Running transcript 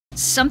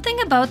Something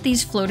about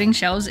these floating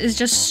shelves is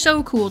just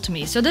so cool to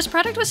me. So this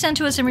product was sent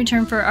to us in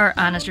return for our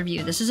honest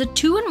review. This is a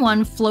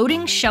 2-in-1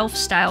 floating shelf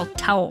style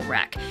towel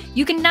rack.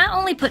 You can not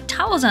only put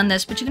towels on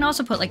this, but you can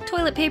also put like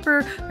toilet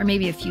paper or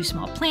maybe a few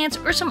small plants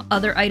or some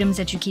other items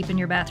that you keep in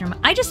your bathroom.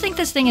 I just think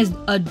this thing is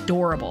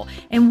adorable.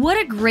 And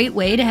what a great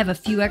way to have a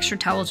few extra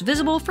towels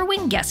visible for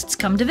when guests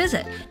come to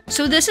visit.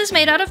 So this is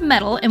made out of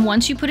metal, and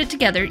once you put it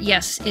together,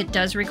 yes, it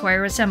does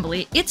require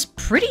assembly. It's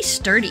pretty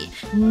sturdy.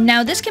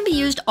 Now this can be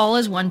used all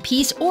as one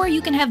piece, or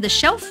you can have the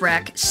shelf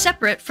rack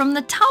separate from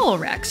the towel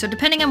rack. So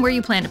depending on where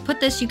you plan to put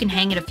this, you can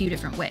hang it a few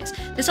different ways.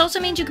 This also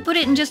means you can put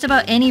it in just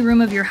about any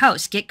room of your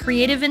house. Get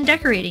creative in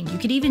decorating. You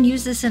could even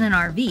use this in an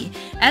RV.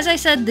 As I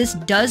said, this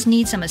does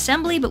need some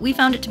assembly, but we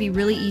found it to be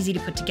really easy to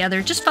put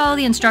together. Just follow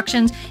the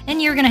instructions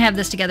and you're gonna have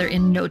this together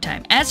in no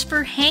time. As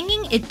for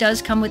hanging, it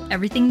does come with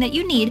everything that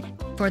you need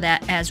for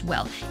that as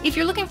well. If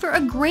you're looking for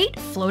a great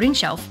floating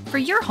shelf for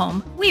your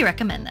home, we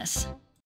recommend this.